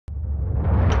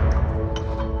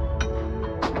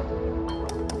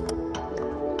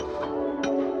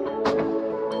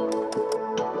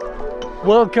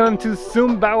Welcome to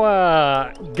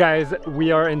Sumbawa! Guys,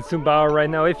 we are in Sumbawa right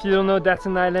now. If you don't know, that's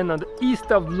an island on the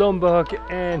east of Lombok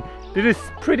and it is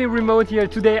pretty remote here.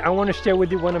 Today I want to share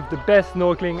with you one of the best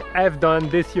snorkeling I've done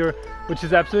this year, which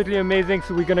is absolutely amazing.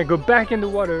 So we're gonna go back in the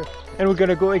water and we're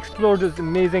gonna go explore those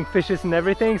amazing fishes and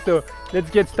everything. So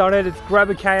let's get started. Let's grab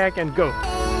a kayak and go.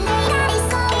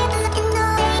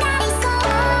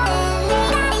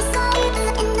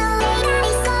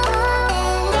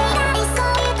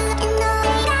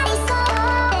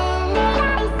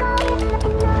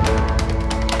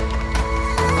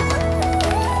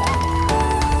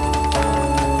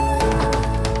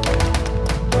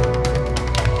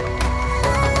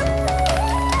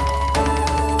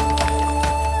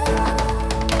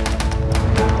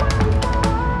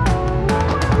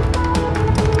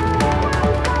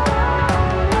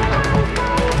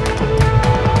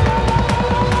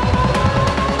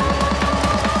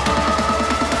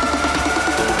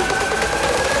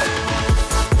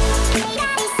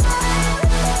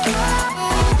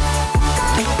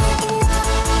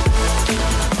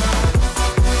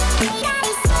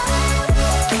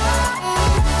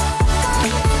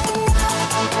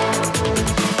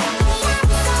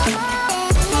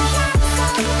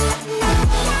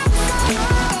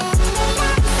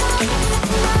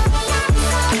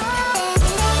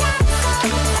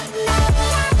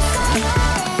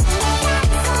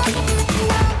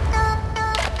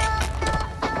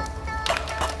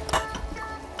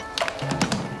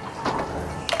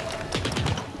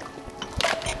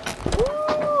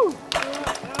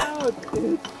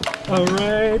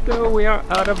 Alright, we are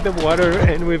out of the water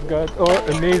and we've got our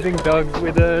amazing dogs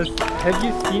with us. Have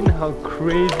you seen how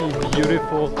crazy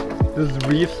beautiful those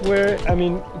reefs were? I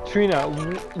mean, Trina,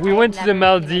 we went to the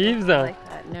Maldives. Like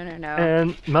no.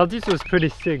 And Maldives was pretty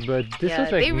sick, but this was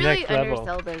like they really next level.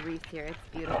 undersold the reefs here. It's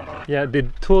beautiful. Yeah, they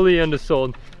totally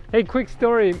undersold. Hey, quick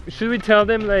story. Should we tell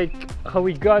them like how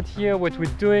we got here, what we're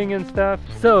doing and stuff?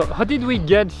 So, how did we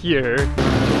get here?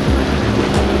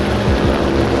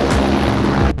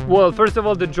 Well, first of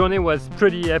all, the journey was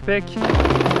pretty epic.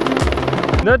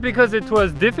 Not because it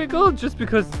was difficult, just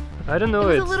because, I don't know,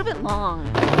 it was a little bit long.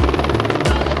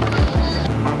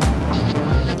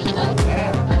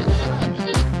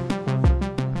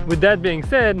 With that being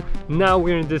said, now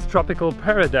we're in this tropical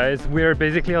paradise. We're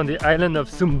basically on the island of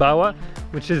Sumbawa,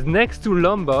 which is next to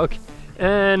Lombok,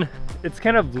 and it's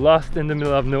kind of lost in the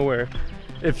middle of nowhere.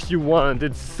 If you want,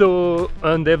 it's so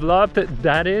undeveloped.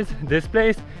 That is, this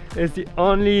place is the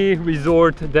only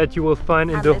resort that you will find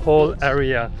in the whole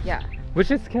area. Yeah. Which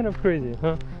is kind of crazy,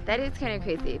 huh? That is kind of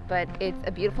crazy, but it's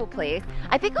a beautiful place.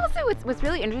 I think also what's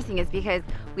really interesting is because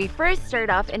we first started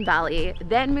off in Bali,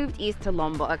 then moved east to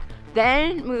Lombok,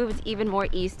 then moved even more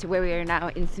east to where we are now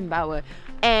in Sumbawa.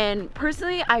 And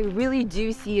personally, I really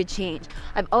do see a change.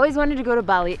 I've always wanted to go to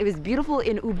Bali. It was beautiful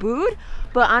in Ubud,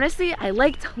 but honestly, I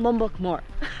liked Lombok more.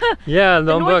 Yeah,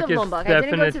 Lombok is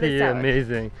definitely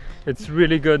amazing. It's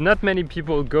really good. Not many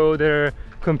people go there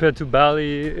compared to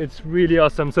Bali. It's really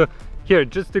awesome. So here,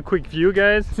 just a quick view,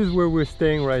 guys. This is where we're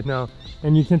staying right now.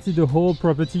 And you can see the whole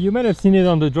property. You might have seen it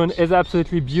on the drone. It's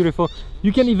absolutely beautiful.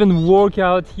 You can even walk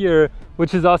out here,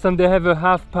 which is awesome. They have a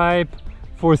half pipe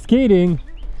for skating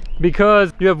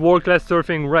because you have world-class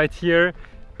surfing right here.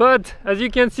 But as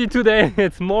you can see today,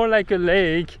 it's more like a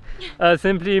lake.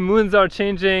 Simply moons are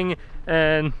changing,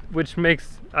 and which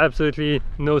makes absolutely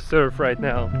no surf right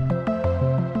now.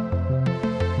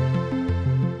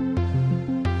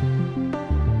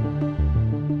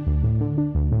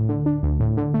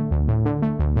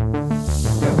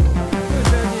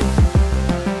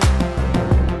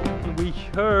 We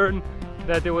heard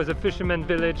that there was a fisherman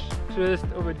village just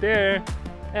over there,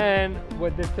 and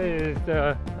what they say is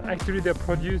actually they're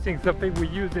producing something we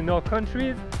use in our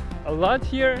countries a lot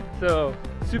here, so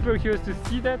super curious to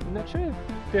see that. I'm not sure if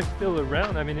they're still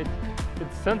around. I mean,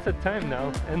 it's sunset time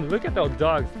now, and look at our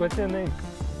dogs. What's their name?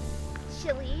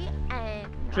 Chili and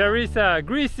Clarissa.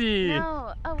 Greasy.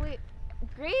 No, oh wait,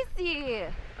 Gracie.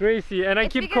 Gracie, and I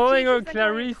keep calling her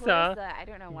Clarissa. I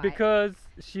don't know why. Because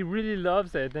she really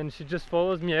loves it and she just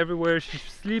follows me everywhere. She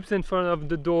sleeps in front of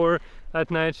the door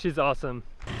at night. She's awesome.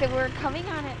 So we're coming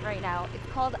on it right now.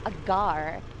 It's called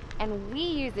agar, and we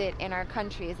use it in our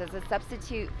countries as a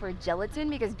substitute for gelatin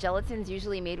because gelatin's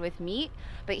usually made with meat,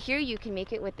 but here you can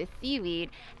make it with the seaweed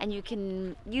and you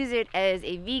can use it as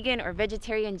a vegan or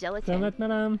vegetarian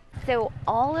gelatin. So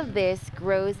all of this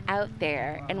grows out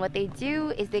there, and what they do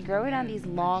is they grow it on these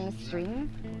long strings,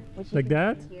 which like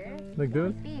that? Here. Like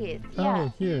those? These, oh, yeah,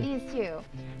 here. These too.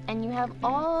 And you have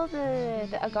all the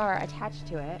agar attached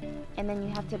to it, and then you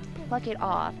have to pluck it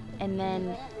off, and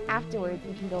then afterwards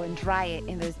you can go and dry it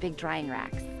in those big drying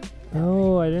racks.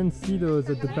 Oh, I didn't see those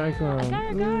at the background.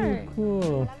 Agar. Oh,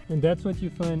 cool. And that's what you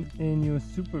find in your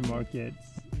supermarkets.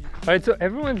 Alright, so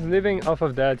everyone's living off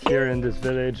of that here in this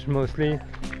village mostly.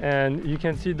 And you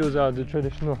can see those are the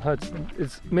traditional huts.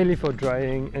 It's mainly for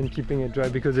drying and keeping it dry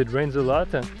because it rains a lot.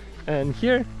 And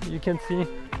here you can see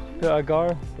the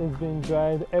agar is being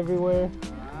dried everywhere.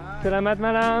 Selamat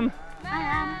malam!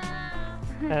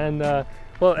 And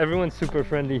well, everyone's super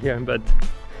friendly here, but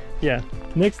yeah.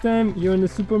 Next time you're in the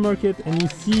supermarket and you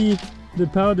see the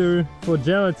powder for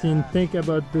gelatin, think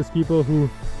about those people who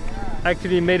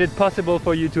actually made it possible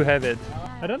for you to have it.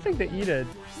 I don't think they eat it.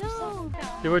 No.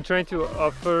 They were trying to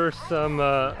offer some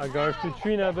agar to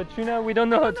Trina, but Trina, we don't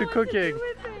know how to cook it.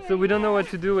 So we don't know what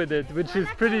to do with it, which is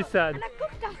pretty sad.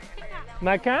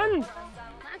 Makan?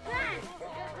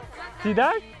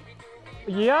 Tidak?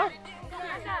 Yeah?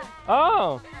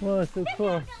 Oh! Wow, so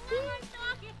cool.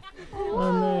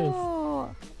 Oh, nice.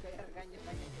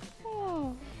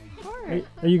 Oh,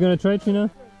 Are you gonna try, Trina?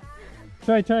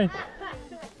 Try.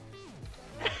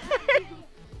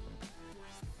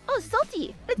 Oh,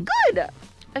 salty. It's good.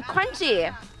 It's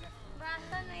crunchy.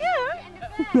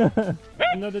 Yeah.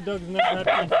 Another dog's not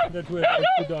happy that we have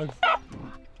 2 dogs.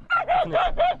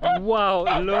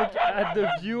 Wow, look at the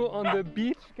view on the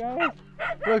beach, guys.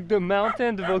 Look, the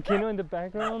mountain, the volcano in the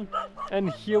background.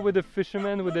 And here with the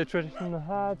fishermen with their traditional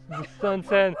hats, the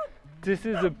sunset. This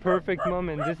is a perfect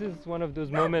moment. This is one of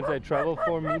those moments I travel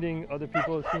for, meeting other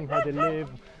people, seeing how they live,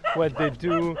 what they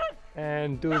do,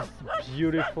 and those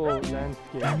beautiful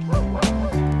landscapes.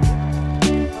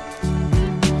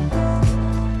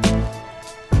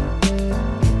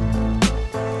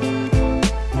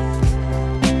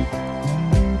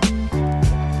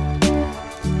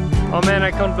 Oh man,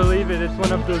 I can't believe it. It's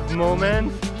one of those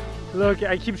moments. Look,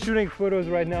 I keep shooting photos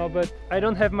right now, but I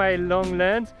don't have my long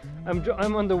lens.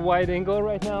 I'm on the wide angle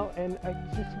right now, and I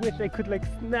just wish I could like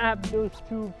snap those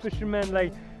 2 fishermen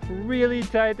like really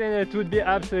tight, and it would be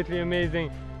absolutely amazing.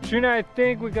 Trina, I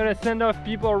think we're gonna send off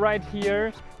people right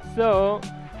here. So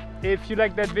if you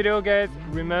like that video, guys,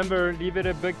 remember, leave it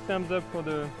a big thumbs up for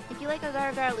the... If you like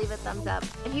agar, leave a thumbs up.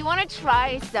 If you want to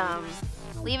try some,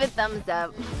 leave a thumbs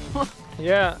up.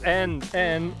 Yeah, and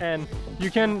you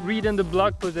can read in the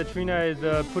blog post that Trina is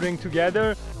putting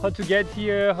together how to get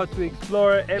here, how to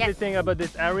explore everything about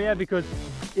this area, because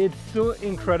it's so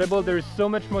incredible. There's so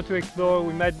much more to explore.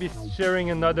 We might be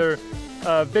sharing another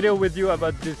video with you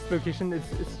about this location.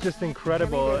 It's just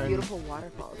incredible. And beautiful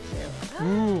waterfalls too.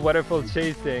 Ooh, waterfall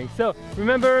chasing. So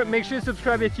remember, make sure you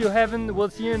subscribe if you haven't. We'll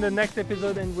see you in the next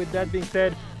episode. And with that being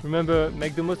said, remember,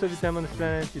 make the most of your time on this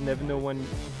planet. You never know when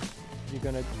you're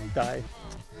gonna die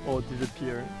or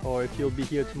disappear, or if you'll be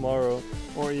here tomorrow,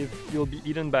 or if you'll be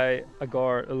eaten by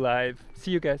agar alive.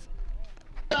 See you guys.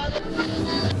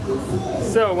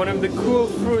 So one of the cool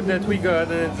fruit that we got,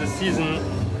 and it's the season,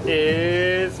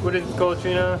 is, what is it called,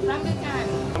 Trina?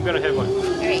 Rambutan. I'm gonna have one.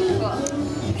 Alright, cool.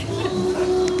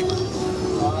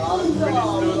 Pretty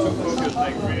slow to focus,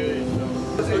 like really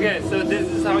slow. Okay, so this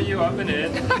is how you open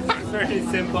it. It's very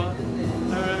simple.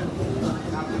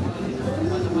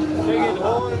 Take it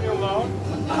all in your mouth.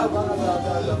 You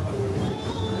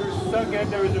suck it,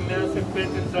 there is a massive pit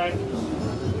inside.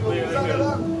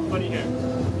 Funny hair.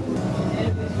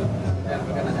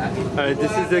 Alright,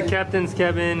 this is the captain's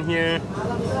cabin here.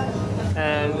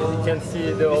 And you can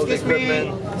see the old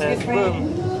equipment. And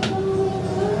boom.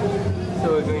 So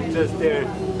we're going just there.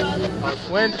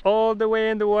 Went all the way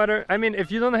in the water. I mean, if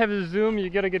you don't have a zoom, you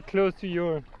gotta get close to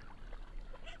your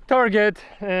target,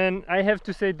 and I have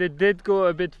to say they did go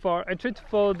a bit far. I tried to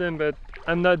follow them, but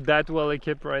I'm not that well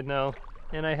equipped right now.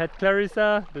 And I had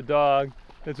Clarissa, the dog,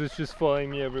 that was just following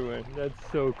me everywhere. That's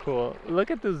so cool.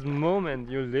 Look at this moment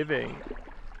you're living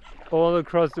all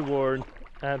across the world.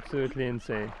 Absolutely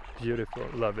insane. Beautiful.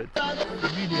 Love it.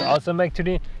 Really awesome.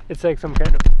 Actually, it's like some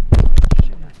kind of...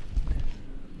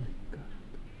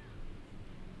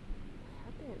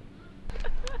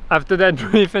 After that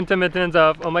brief intermittence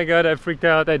of, oh my god, I freaked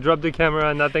out, I dropped the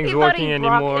camera, nothing's working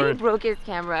anymore. He broke his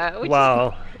camera.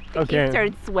 Wow. Okay. He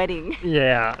started sweating.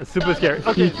 Yeah, super scary.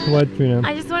 Okay. What, Trina?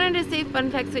 I just wanted to say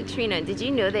fun facts with Trina. Did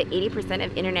you know that 80%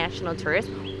 of international tourists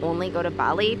only go to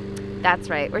Bali? That's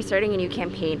right. We're starting a new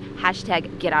campaign.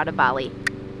 Hashtag get out of Bali.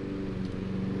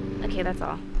 Okay, that's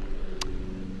all.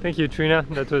 Thank you, Trina.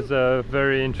 That was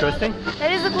very interesting.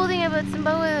 That is the cool thing about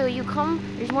Sumbawa. You come,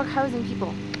 there's more cows than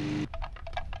people.